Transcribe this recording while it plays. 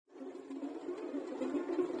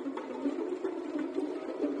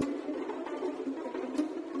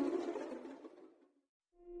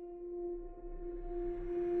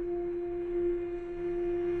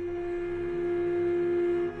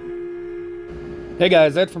Hey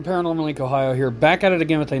guys, Ed from Paranormal Link, Ohio here, back at it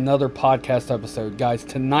again with another podcast episode. Guys,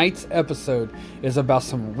 tonight's episode is about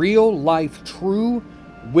some real life, true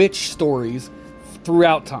witch stories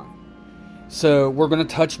throughout time. So we're going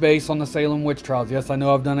to touch base on the Salem witch trials. Yes, I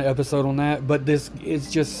know I've done an episode on that, but this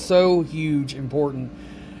is just so huge, important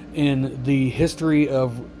in the history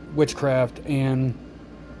of witchcraft and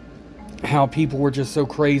how people were just so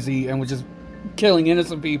crazy and were just killing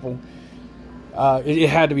innocent people. It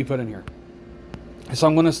had to be put in here. So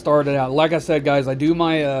I'm going to start it out. Like I said, guys, I do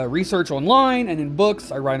my research online and in books.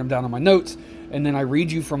 I write them down on my notes, and then I read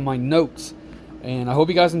you from my notes. And I hope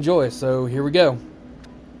you guys enjoy. So here we go.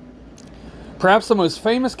 Perhaps the most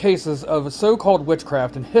famous cases of so-called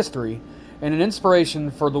witchcraft in history and an inspiration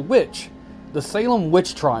for the witch, the Salem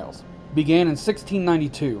witch trials, began in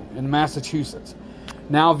 1692 in Massachusetts.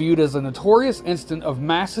 Now viewed as a notorious instance of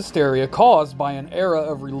mass hysteria caused by an era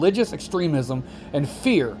of religious extremism and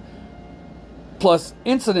fear, plus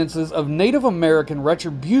incidences of Native American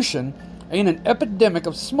retribution and an epidemic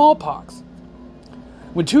of smallpox.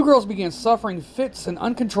 When two girls began suffering fits and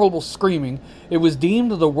uncontrollable screaming, it was deemed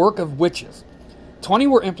the work of witches. 20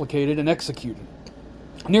 were implicated and executed,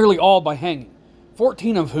 nearly all by hanging,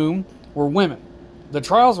 14 of whom were women. The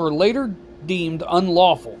trials were later deemed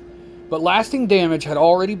unlawful, but lasting damage had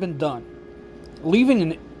already been done, leaving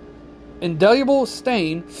an indelible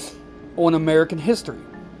stain on American history.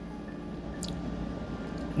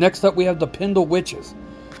 Next up, we have the Pendle Witches.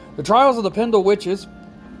 The trials of the Pendle Witches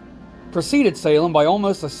preceded Salem by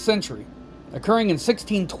almost a century, occurring in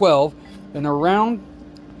 1612 and around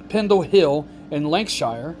Pendle Hill in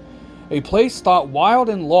Lancashire, a place thought wild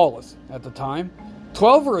and lawless at the time.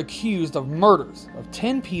 12 were accused of murders of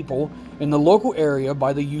 10 people in the local area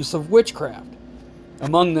by the use of witchcraft.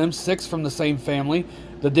 Among them, 6 from the same family,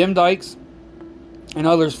 the Demdikes, and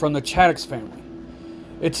others from the Chattox family.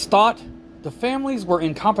 It's thought the families were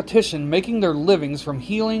in competition, making their livings from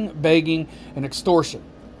healing, begging, and extortion.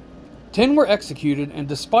 10 were executed, and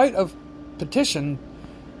despite a petition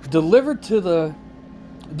delivered to the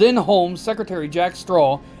then Home Secretary Jack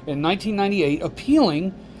Straw in 1998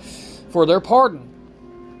 appealing for their pardon,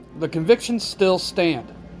 the convictions still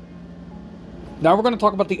stand. Now we're going to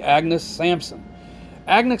talk about the Agnes Sampson.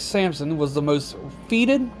 Agnes Sampson was the most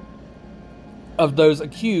feted of those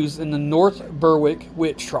accused in the North Berwick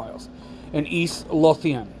witch trials in East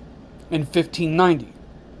Lothian in 1590,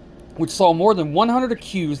 which saw more than 100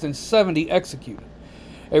 accused and 70 executed.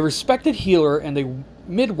 A respected healer and a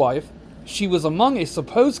midwife, she was among a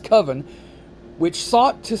supposed coven which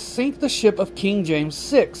sought to sink the ship of King James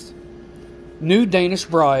VI, new Danish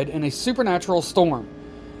bride, in a supernatural storm,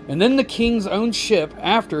 and then the king's own ship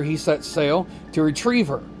after he set sail to retrieve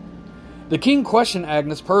her. The king questioned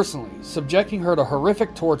Agnes personally, subjecting her to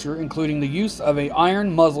horrific torture, including the use of an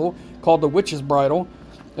iron muzzle called the witch's bridle,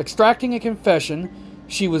 extracting a confession.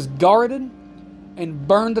 She was garroted and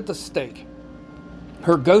burned at the stake.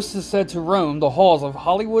 Her ghost is said to roam the halls of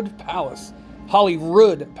Holyrood Palace,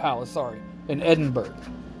 in Edinburgh.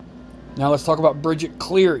 Now let's talk about Bridget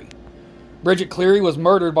Cleary. Bridget Cleary was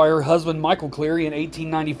murdered by her husband Michael Cleary in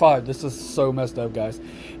 1895. This is so messed up, guys.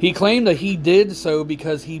 He claimed that he did so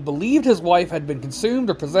because he believed his wife had been consumed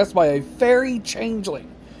or possessed by a fairy changeling.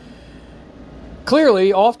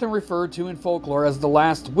 Clearly, often referred to in folklore as the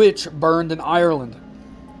last witch burned in Ireland.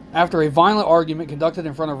 After a violent argument conducted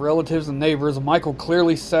in front of relatives and neighbors, Michael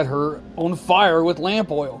clearly set her on fire with lamp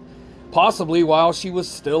oil, possibly while she was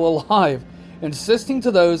still alive, insisting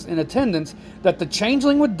to those in attendance that the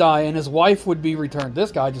changeling would die and his wife would be returned.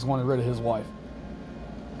 This guy just wanted rid of his wife.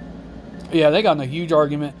 Yeah, they got in a huge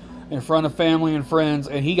argument in front of family and friends,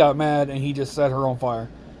 and he got mad and he just set her on fire.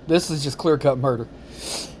 This is just clear-cut murder.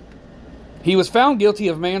 He was found guilty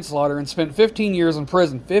of manslaughter and spent 15 years in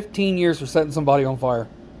prison. 15 years for setting somebody on fire.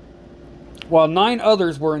 While 9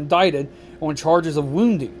 others were indicted on charges of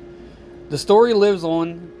wounding. The story lives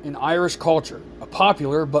on in Irish culture, a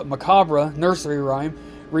popular but macabre nursery rhyme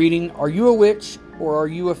reading, "Are you a witch, or are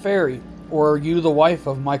you a fairy, or are you the wife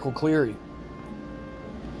of Michael Cleary?"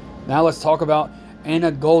 Now let's talk about Anna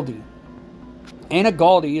Goldie. Anna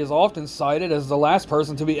Goldie is often cited as the last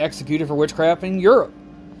person to be executed for witchcraft in Europe.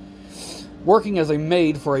 Working as a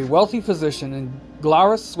maid for a wealthy physician in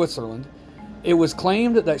Glarus, Switzerland, it was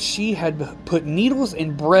claimed that she had put needles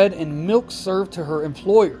in bread and milk served to her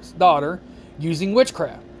employer's daughter using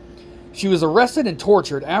witchcraft. She was arrested and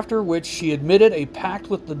tortured, after which she admitted a pact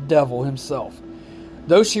with the devil himself.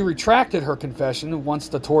 Though she retracted her confession once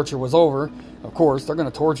the torture was over, of course, they're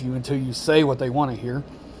going to torture you until you say what they want to hear,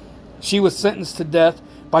 she was sentenced to death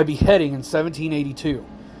by beheading in 1782.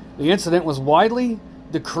 The incident was widely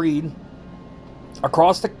decreed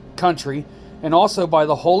across the country and also by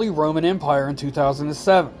the Holy Roman Empire in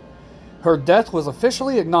 2007. Her death was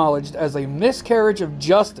officially acknowledged as a miscarriage of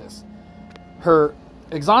justice. Her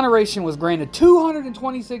exoneration was granted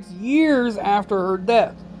 226 years after her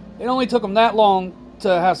death. It only took them that long to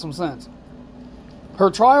have some sense.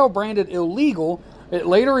 Her trial branded illegal, it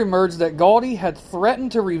later emerged that Gaudy had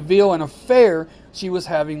threatened to reveal an affair she was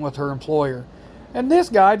having with her employer. And this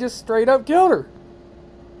guy just straight up killed her.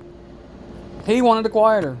 He wanted to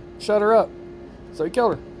quiet her, shut her up. So he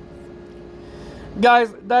killed her.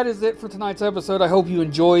 Guys, that is it for tonight's episode. I hope you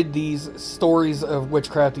enjoyed these stories of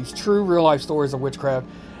witchcraft, these true real-life stories of witchcraft.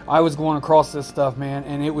 I was going across this stuff, man,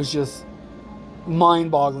 and it was just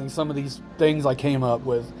mind-boggling, some of these things I came up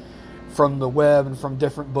with from the web and from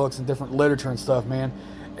different books and different literature and stuff, man.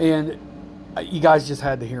 And you guys just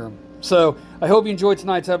had to hear them. So I hope you enjoyed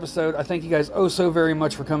tonight's episode. I thank you guys oh so very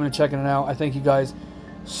much for coming and checking it out. I thank you guys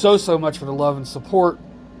so much for the love and support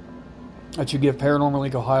that you give Paranormal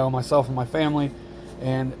Link Ohio, myself and my family.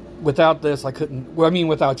 And without this,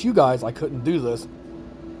 without you guys, I couldn't do this.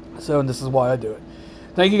 So, and this is why I do it.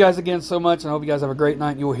 Thank you guys again so much, and I hope you guys have a great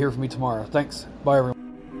night, and you will hear from me tomorrow. Thanks. Bye, everyone.